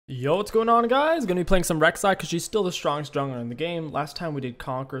Yo, what's going on, guys? Gonna be playing some Rek'Sai because she's still the strongest jungler in the game. Last time we did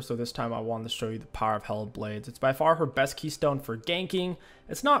Conquer, so this time I wanted to show you the power of Hell Blades. It's by far her best keystone for ganking.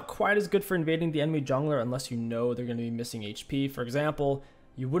 It's not quite as good for invading the enemy jungler unless you know they're going to be missing HP. For example,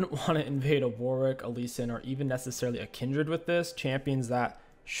 you wouldn't want to invade a Warwick, a Lee Sin, or even necessarily a Kindred with this. Champions that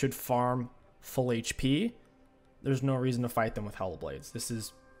should farm full HP, there's no reason to fight them with Hell Blades. This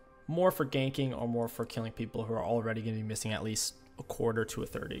is more for ganking or more for killing people who are already going to be missing at least a quarter to a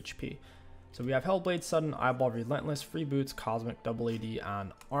third HP. So we have Hellblade, Sudden, Eyeball, Relentless, Free Boots, Cosmic, Double AD,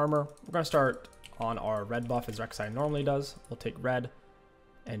 and Armor. We're going to start on our red buff as Rek'Sai normally does. We'll take red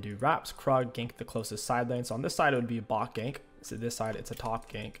and do Wraps, Krug, gank the closest side lane. So on this side it would be a bot gank. So this side it's a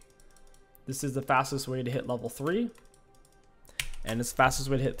top gank. This is the fastest way to hit level 3. And it's the fastest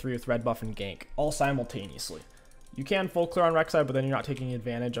way to hit 3 with red buff and gank, all simultaneously. You can full clear on Rek'Sai, but then you're not taking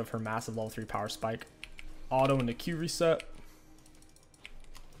advantage of her massive level 3 power spike. Auto into Q reset.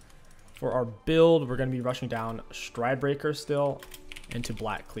 For our build, we're going to be rushing down Stride Breaker still into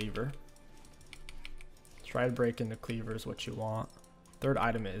Black Cleaver. Stride Break into Cleaver is what you want. Third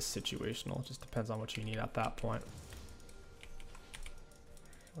item is situational. It just depends on what you need at that point.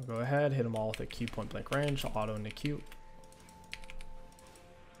 We'll go ahead, hit them all with a Q point blank range. Auto into Q.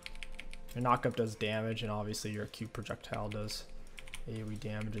 Your knockup does damage, and obviously your Q projectile does AoE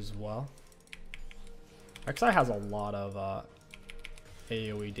damage as well. Rek'Sai has a lot of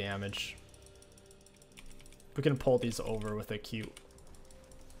AoE damage. We can pull these over with a Q.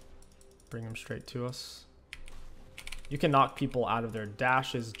 Bring them straight to us. You can knock people out of their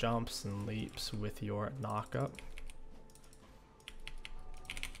dashes, jumps, and leaps with your knockup.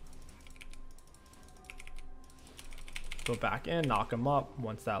 Go back in, knock them up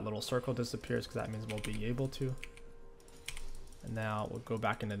once that little circle disappears, because that means we'll be able to. And now we'll go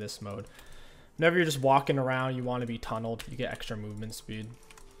back into this mode. Whenever you're just walking around, you want to be tunneled, you get extra movement speed.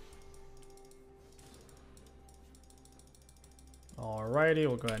 Alrighty,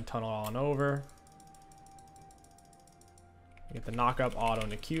 we'll go ahead and tunnel on over. Get the knockup, auto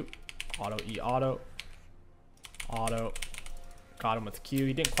into Q, auto E auto, auto. Got him with Q.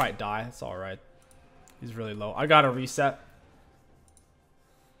 He didn't quite die. It's alright. He's really low. I got a reset.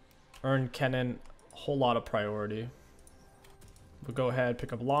 Earn Kennen a whole lot of priority. We'll go ahead,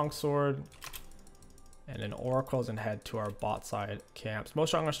 pick up Longsword and then Oracles and head to our bot side camps.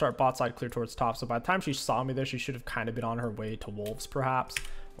 Most I'm going to start bot side clear towards top. So by the time she saw me there, she should have kind of been on her way to Wolves perhaps,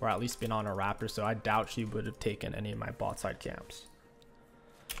 or at least been on a Raptor. So I doubt she would have taken any of my bot side camps.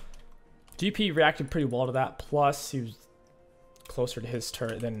 GP reacted pretty well to that. Plus he was closer to his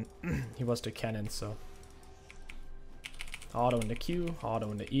turret than he was to Kennen. So auto into Q,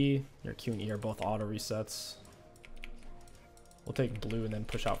 auto into E. Your Q and E are both auto resets. We'll take blue and then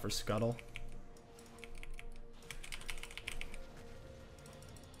push out for Scuttle.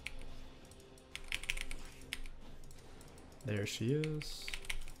 There she is.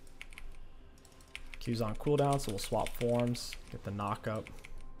 Q's on cooldown, so we'll swap forms, get the knockup.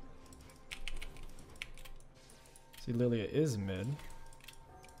 See, Lilia is mid.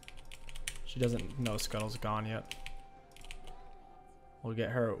 She doesn't know Scuttle's gone yet. We'll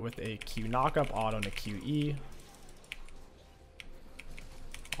get her with a Q knockup, auto into QE.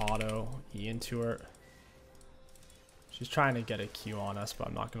 Auto, E into her. She's trying to get a Q on us, but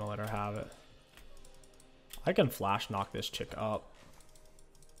I'm not going to let her have it. I can flash knock this chick up.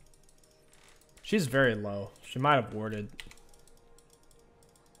 She's very low. She might have warded.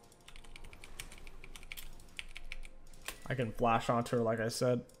 I can flash onto her like I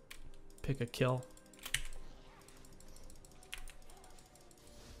said. Pick a kill.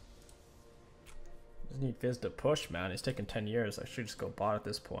 Just need Fizz to push, man. He's taking 10 years. I should just go bot at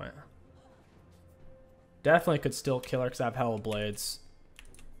this point. Definitely could still kill her because I have Hell Blades.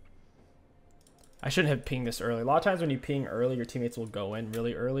 I shouldn't have pinged this early. A lot of times when you ping early, your teammates will go in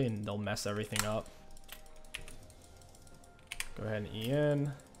really early and they'll mess everything up. Go ahead and E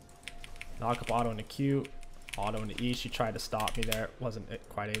in. Knock up auto into Q. Auto into E. She tried to stop me there. Wasn't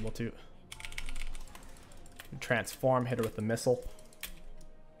quite able to. Transform. Hit her with the missile.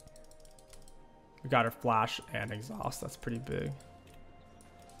 We got her flash and exhaust. That's pretty big.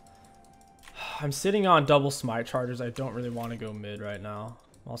 I'm sitting on double smite chargers. I don't really want to go mid right now.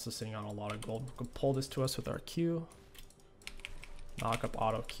 I'm also sitting on a lot of gold. We can pull this to us with our Q. Knock up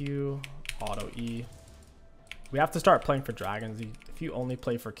auto Q, auto E. We have to start playing for dragons. If you only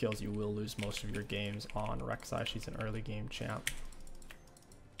play for kills, you will lose most of your games on Rek'Sai. She's an early game champ.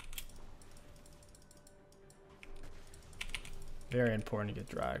 Very important to get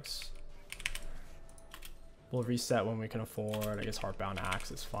drags. We'll reset when we can afford. I guess Heartbound Axe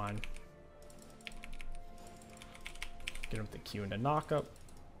is fine. Get him with the Q into knockup.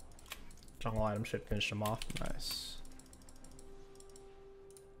 Jungle item should finish them off. Nice.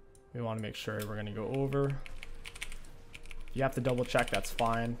 We want to make sure we're going to go over. If you have to double check, that's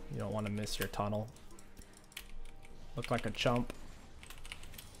fine. You don't want to miss your tunnel. Look like a chump.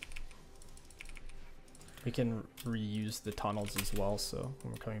 We can reuse the tunnels as well, so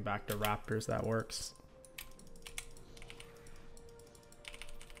when we're coming back to Raptors, that works.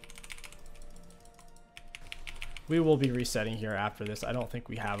 We will be resetting here after this. I don't think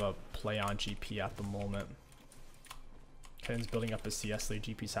we have a play on GP at the moment. Ken's building up his CS lead.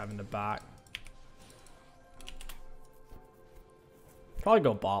 GP's having to back. Probably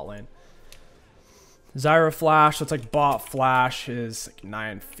go bot lane. Zyra flash. So it's like bot flash is like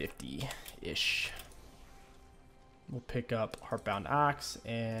 950-ish. We'll pick up Heartbound Axe,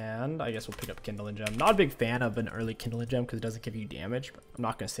 and I guess we'll pick up Kindling Gem. Not a big fan of an early Kindling Gem because it doesn't give you damage. But I'm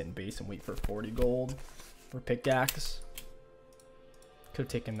not going to sit in base and wait for 40 gold for pickaxe. Could have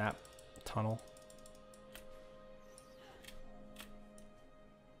taken that tunnel.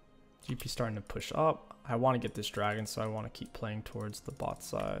 GP starting to push up. I want to get this dragon, so I want to keep playing towards the bot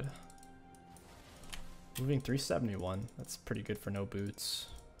side. Moving 371. That's pretty good for no boots.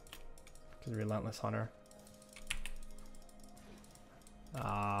 Because Relentless Hunter.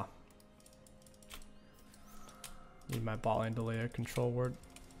 Need my bot lane to lay a control ward.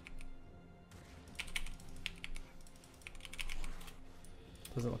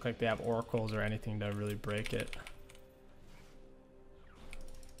 Doesn't look like they have oracles or anything to really break it.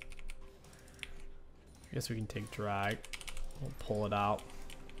 I guess we can take drag. We'll pull it out.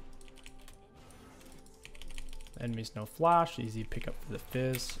 Enemies no flash. Easy pick up for the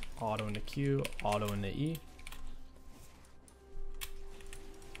fizz. Auto into Q. Auto into E.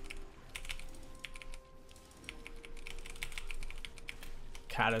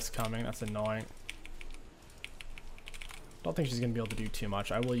 Cat is coming. That's annoying. Don't think she's gonna be able to do too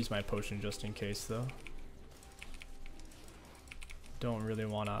much. I will use my potion just in case though. Don't really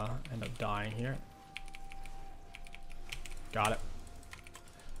want to end up dying here. Got it.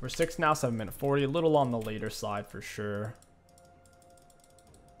 We're 6 now, 7:40. A little on the later side for sure.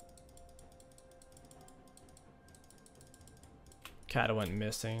 Cat went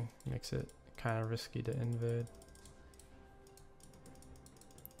missing. Makes it kind of risky to invade.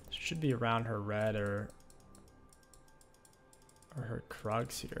 Should be around her red or her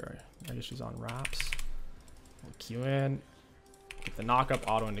Krugs here. I guess she's on wraps. We'll Q in. Get the knockup,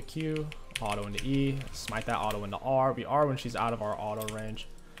 auto into Q, auto into E, smite that auto into R. We are when she's out of our auto range.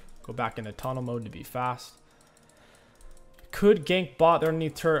 Go back into tunnel mode to be fast. Could gank bot. They're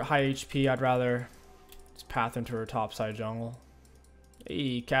underneath turret, high HP. I'd rather just path into her top side jungle.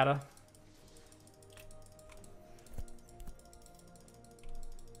 Hey, Kata.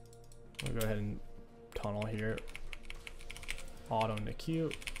 We'll go ahead and tunnel here. Auto into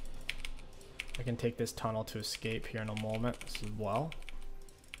Q. I can take this tunnel to escape here in a moment as well.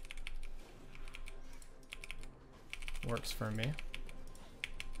 Works for me.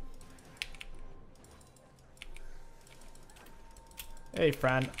 Hey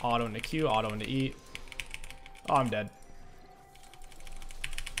friend, auto into Q, auto into E. Oh, I'm dead.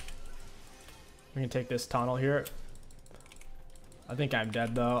 We can take this tunnel here. I think I'm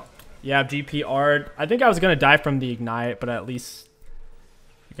dead though. Yeah, GP Ard. I think I was gonna die from the ignite, but at least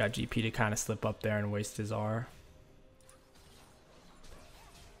we got GP to kind of slip up there and waste his R.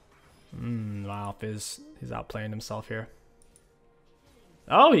 Wow, he's outplaying himself here.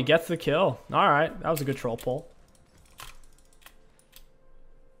 Oh, he gets the kill. All right, that was a good troll pull.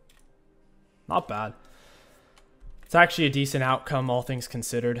 Not bad. It's actually a decent outcome, all things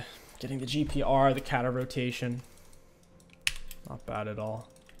considered. Getting the GPR, the Kata rotation. Not bad at all.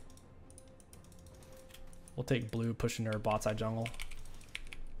 We'll take blue, pushing her bot side jungle.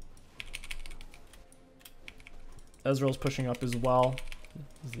 Ezreal's pushing up as well.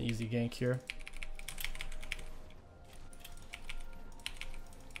 It's an easy gank here.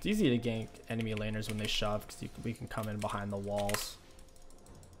 It's easy to gank enemy laners when they shove because we can come in behind the walls.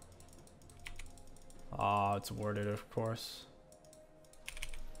 Ah, it's warded, of course.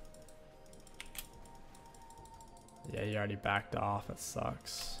 Yeah, he already backed off. That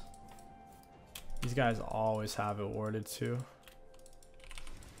sucks. These guys always have it warded too.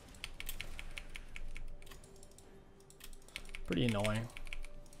 Pretty annoying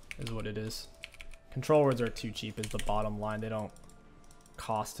is what it is. Control wards are too cheap is the bottom line. They don't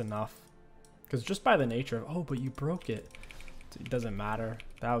cost enough. Because just by the nature of, oh, but you broke it. It doesn't matter.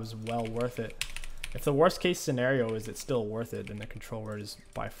 That was well worth it. If the worst case scenario is it's still worth it, then the control ward is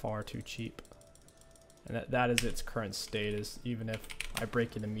by far too cheap. And that is its current state, is even if I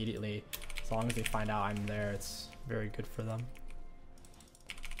break it immediately, as long as they find out I'm there, it's very good for them.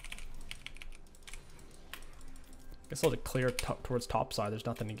 Guess I'll just clear towards top side. There's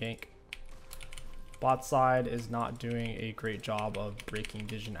nothing to gank. Bot side is not doing a great job of breaking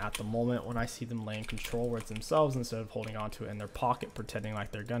vision at the moment. When I see them laying control wards themselves instead of holding onto it in their pocket, pretending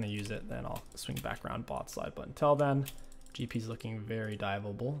like they're gonna use it, then I'll swing back around bot side. But until then, GP's looking very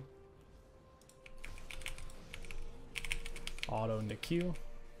diveable. Auto into Q.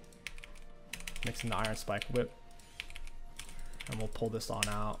 Mixing the Iron Spike whip. And we'll pull this on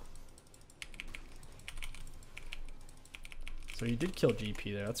out. So he did kill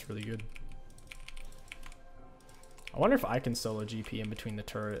GP there. That's really good. I wonder if I can solo GP in between the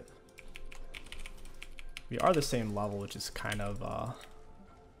turret. We are the same level, which is kind of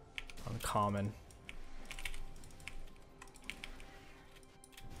uncommon.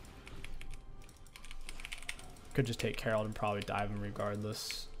 Could just take Herald and probably dive him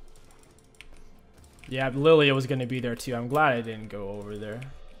regardless. Yeah, Lilia was going to be there too. I'm glad I didn't go over there.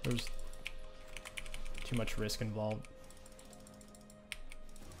 There was too much risk involved.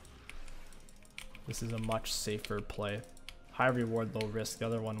 This is a much safer play. High reward, low risk. The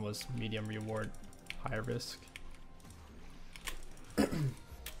other one was medium reward, high risk. And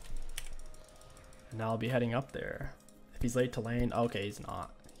now I'll be heading up there. If he's late to lane, okay, he's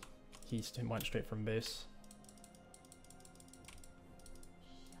not. He went straight from base.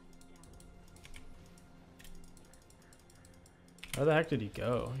 Where the heck did he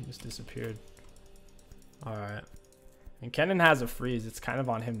go? He just disappeared. Alright. And Kennen has a freeze. It's kind of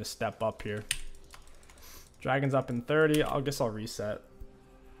on him to step up here. Dragon's up in 30. I guess I'll reset.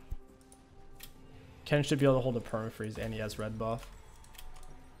 Ken should be able to hold a perma-freeze, and he has red buff.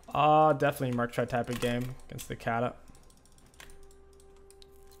 Definitely Merc Tri type of game against the Kata.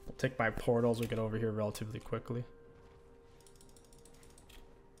 We'll take my portals. We'll get over here relatively quickly.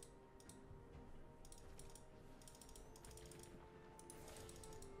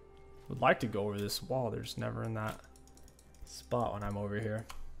 Would like to go over this wall. They're just never in that spot when I'm over here.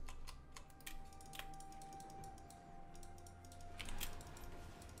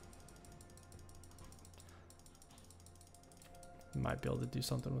 Might be able to do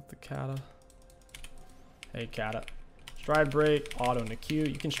something with the Kata. Hey Kata. Stride break, auto into Q.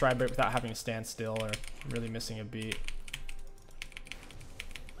 You can stride break without having to stand still or really missing a beat.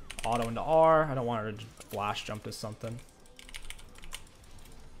 Auto into R. I don't want her to flash jump to something.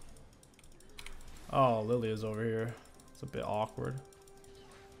 Oh, Lilia's over here. It's a bit awkward.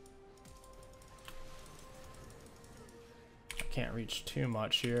 I can't reach too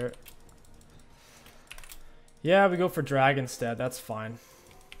much here. Yeah, we go for drag instead. That's fine.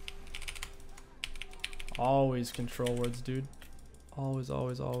 Always control words, dude. Always,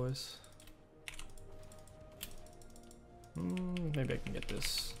 always, always. Maybe I can get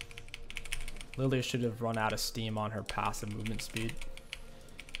this. Lilia should have run out of steam on her passive movement speed.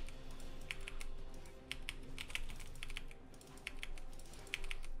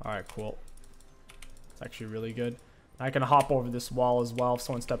 Alright, cool. It's actually really good. I can hop over this wall as well if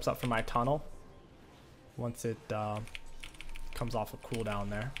someone steps up from my tunnel. Once it comes off a cooldown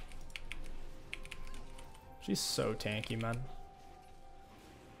there. She's so tanky, man.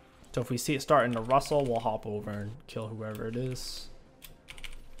 So if we see it starting to rustle, we'll hop over and kill whoever it is.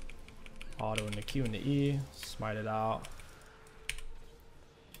 Auto into Q into E. Smite it out.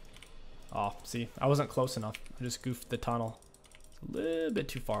 Oh, see, I wasn't close enough. I just goofed the tunnel. It's a little bit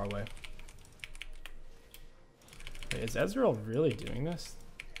too far away. Wait, is Ezreal really doing this?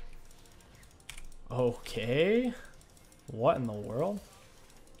 Okay. What in the world?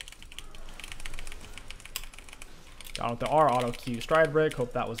 Down with the R, auto Q stride break.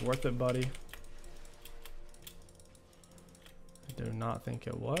 Hope that was worth it, buddy. I do not think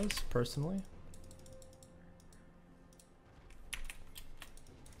it was, personally.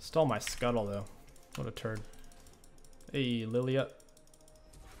 Stole my scuttle, though. What a turd. Hey, Lilia.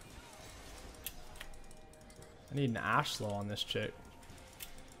 I need an Ashe slow on this chick.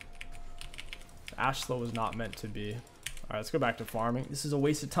 Ashe slow was not meant to be. Alright, let's go back to farming. This is a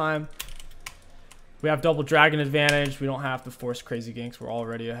waste of time. We have double dragon advantage. We don't have to force crazy ganks. We're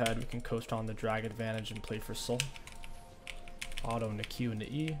already ahead. We can coast on the drag advantage and play for soul. Auto into Q into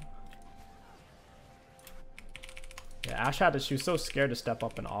E. Yeah, Ashe had to. She was so scared to step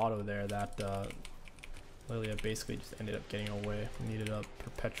up and auto there that Lilia basically just ended up getting away. We needed a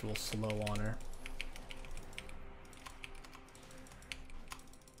perpetual slow on her.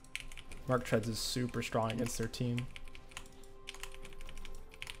 Mark Treads is super strong against their team.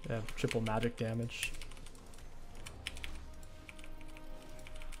 They have triple magic damage.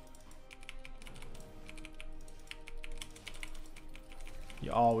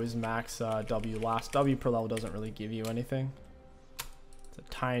 You always max W last. W per level doesn't really give you anything. It's a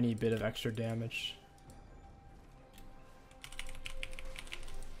tiny bit of extra damage.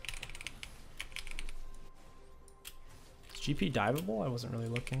 GP diveable? I wasn't really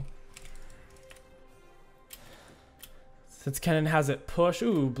looking. Since Kennen has it push.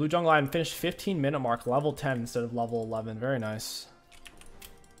 Ooh, blue jungle item finished 15-minute mark. Level 10 instead of level 11. Very nice.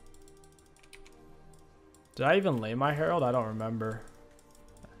 Did I even lay my Herald? I don't remember.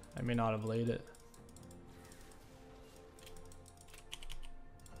 I may not have laid it.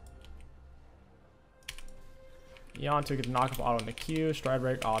 Eon took it to knock up auto into Q, stride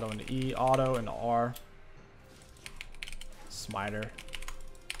break, auto into E, auto into R. Smiter.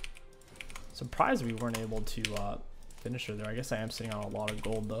 Surprised we weren't able to finish her there. I guess I am sitting on a lot of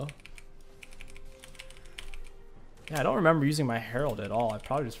gold though. Yeah, I don't remember using my Herald at all. I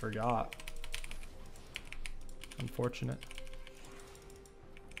probably just forgot. Unfortunate.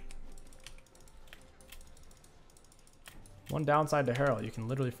 One downside to Herald, you can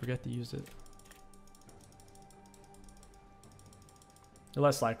literally forget to use it. You're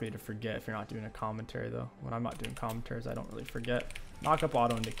less likely to forget if you're not doing a commentary though. When I'm not doing commentaries, I don't really forget. Knock up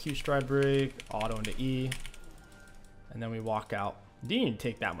auto into Q, stride break, auto into E, and then we walk out. Didn't even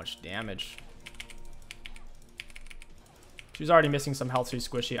take that much damage. She was already missing some health, so she's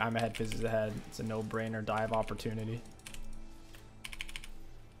squishy. I'm ahead, Fizz is ahead. It's a no-brainer dive opportunity.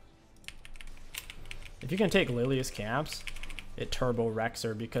 If you can take Lilia's camps, it turbo wrecks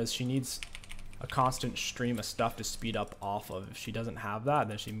her because she needs a constant stream of stuff to speed up off of. If she doesn't have that,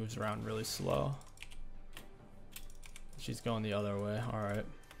 then she moves around really slow. She's going the other way. All right.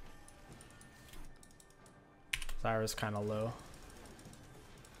 Zyra's kind of low.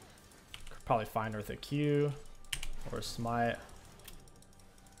 Could probably find her with a Q or a smite.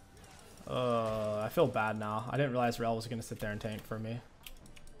 I feel bad now. I didn't realize Rel was going to sit there and tank for me.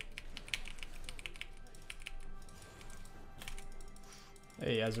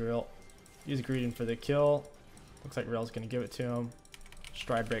 Hey, Ezreal. He's greeting for the kill. Looks like Rel's going to give it to him.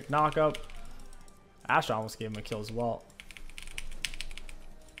 Stride break knockup. Ashe almost gave him a kill as well.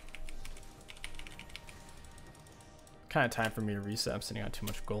 Kind of time for me to reset. I'm sitting on too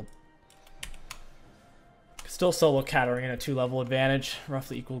much gold. Still solo Katarina at 2-level advantage.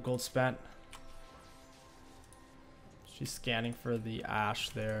 Roughly equal gold spent. She's scanning for the Ashe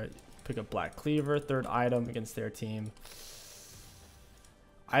there. Pick up Black Cleaver. Third item against their team.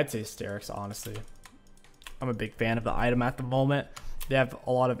 I'd say Sterix, honestly. I'm a big fan of the item at the moment. They have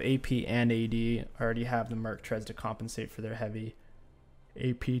a lot of AP and AD. I already have the Merc Treads to compensate for their heavy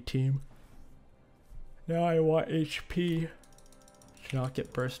AP team. Now I want HP to not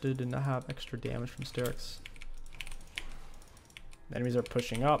get bursted and not have extra damage from Sterix. The enemies are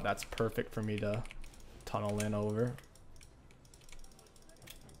pushing up. That's perfect for me to tunnel in over.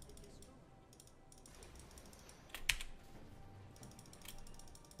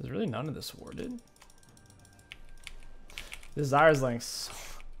 There's really none of this warded. This Zyra's like, this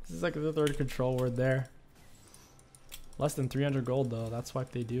is like the third control ward there. Less than 300 gold though, that's why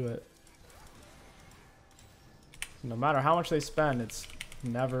they do it. No matter how much they spend, it's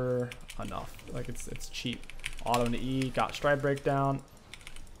never enough. Like it's cheap. Auto into E, got stride breakdown.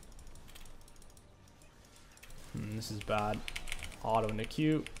 This is bad. Auto into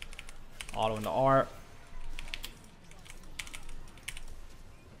Q, auto into R.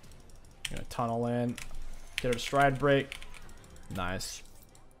 Gonna tunnel in, get her to stride break. Nice.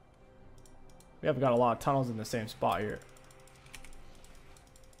 We have got a lot of tunnels in the same spot here.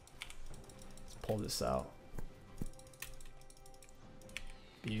 Let's pull this out.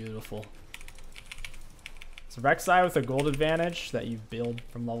 Beautiful. So Rek'Sai with a gold advantage that you build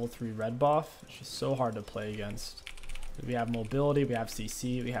from level 3 red buff. She's so hard to play against. We have mobility, we have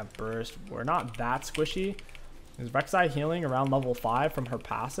CC, we have burst. We're not that squishy. Is Rek'Sai healing around level 5 from her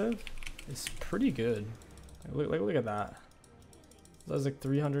passive? It's pretty good. Look at that. That's like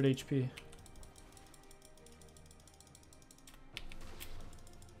 300 HP.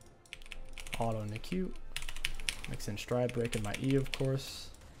 Auto into Q. Mix in stride break and my E, of course.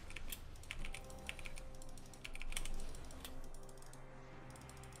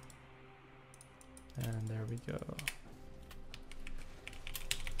 And there we go.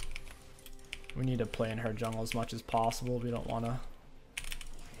 We need to play in her jungle as much as possible. We don't want to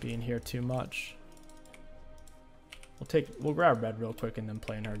be in here too much. We'll grab red real quick and then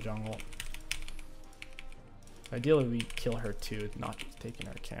play in her jungle. Ideally we kill her too, not just taking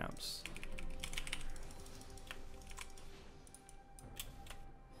our camps.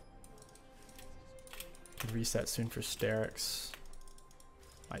 Reset soon for Sterix.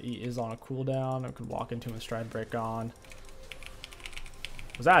 My E is on a cooldown. I could walk into him with stride break on.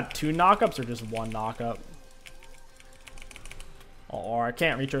 Was that 2 knockups or just 1 knockup? Or I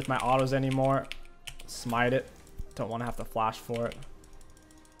can't reach her with my autos anymore. Smite it. Don't want to have to flash for it.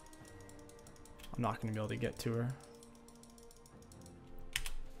 I'm not going to be able to get to her.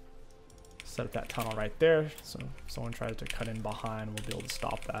 Set up that tunnel right there, so if someone tries to cut in behind, we'll be able to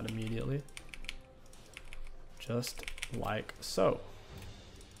stop that immediately. Just like so.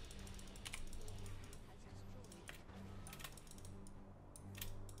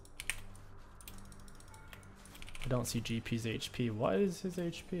 I don't see GP's HP. What is his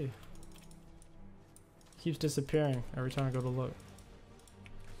HP? Keeps disappearing every time I go to look.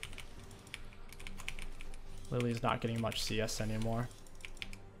 Lily's not getting much CS anymore.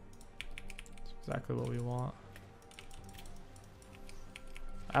 That's exactly what we want.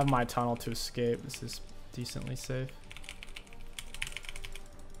 I have my tunnel to escape. This is decently safe.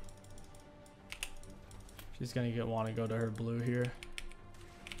 She's gonna want to go to her blue here.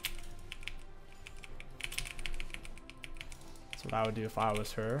 That's what I would do if I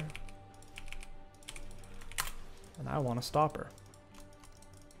was her. And I want to stop her.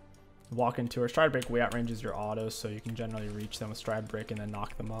 Walk into her. Stride break way outranges your autos, so you can generally reach them with stride break and then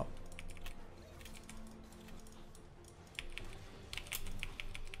knock them up.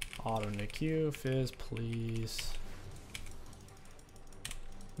 Auto into Q. Fizz, please.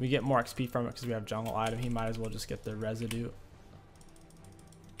 We get more XP from it because we have jungle item. He might as well just get the residue.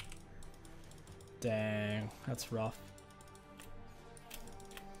 Dang, that's rough.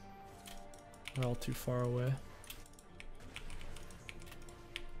 We're all too far away.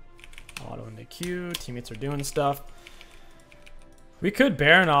 Auto into Q. Teammates are doing stuff. We could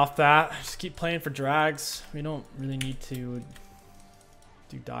Baron off that. Just keep playing for drags. We don't really need to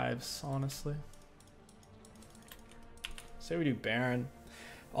do dives, honestly. Say we do Baron.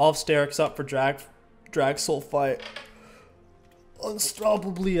 I'll have Sterix up for drag soul fight.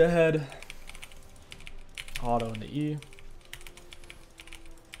 Unstoppably ahead. Auto into E.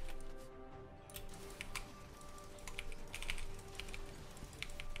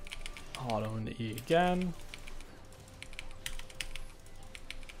 Auto into E again.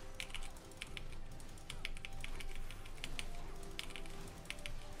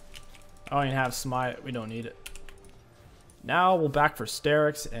 I don't even have smite. We don't need it. Now we'll back for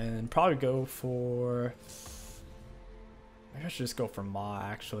Sterix and probably go for... Maybe I should just go for Ma,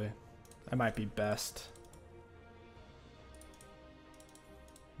 actually. That might be best.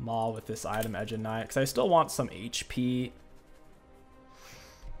 Ma with this item Edge of Night, because I still want some HP.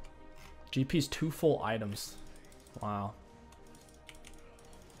 GP's 2 full items. Wow.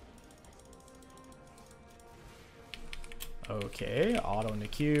 Okay, auto into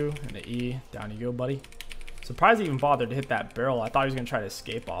Q, into E. Down you go, buddy. Surprised he even bothered to hit that barrel. I thought he was going to try to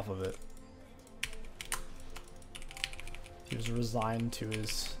escape off of it. He was resigned to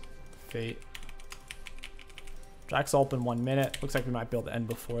his fate. Jack's ult in 1 minute. Looks like we might be able to end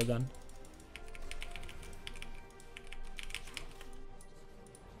before then.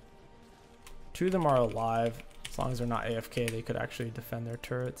 Two of them are alive. As long as they're not AFK, they could actually defend their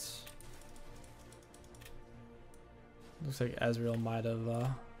turrets. Looks like Ezreal might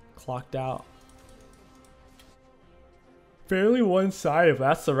have clocked out. Fairly one-sided, but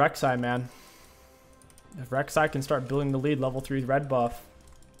that's the Rek'Sai, man. If Rek'Sai can start building the lead, level 3 red buff,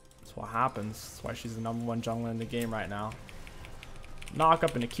 that's what happens. That's why she's the #1 jungler in the game right now. Knock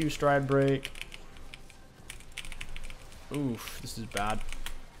up into Q stride break. Oof, this is bad.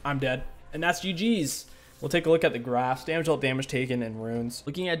 I'm dead. And that's GG's. We'll take a look at the graphs. Damage ult, damage taken, and runes.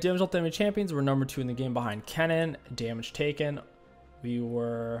 Looking at damage ult, damage champions, we're #2 in the game behind Kennen. Damage taken, we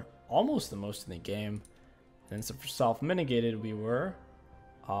were almost the most in the game. And so for self-mitigated, we were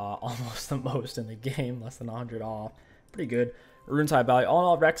almost the most in the game, less than 100 off. Pretty good. Runes high value. All in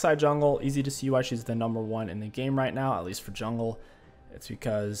all, Rek'Sai jungle. Easy to see why she's the #1 in the game right now, at least for jungle. It's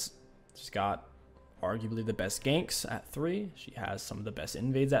because she's got arguably the best ganks at 3. She has some of the best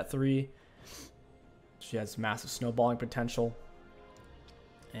invades at 3. She has massive snowballing potential.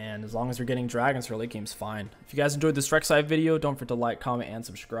 And as long as you're getting dragons, her late game's fine. If you guys enjoyed this Rek'Sai video, don't forget to like, comment, and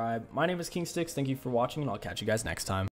subscribe. My name is King Sticks. Thank you for watching, and I'll catch you guys next time.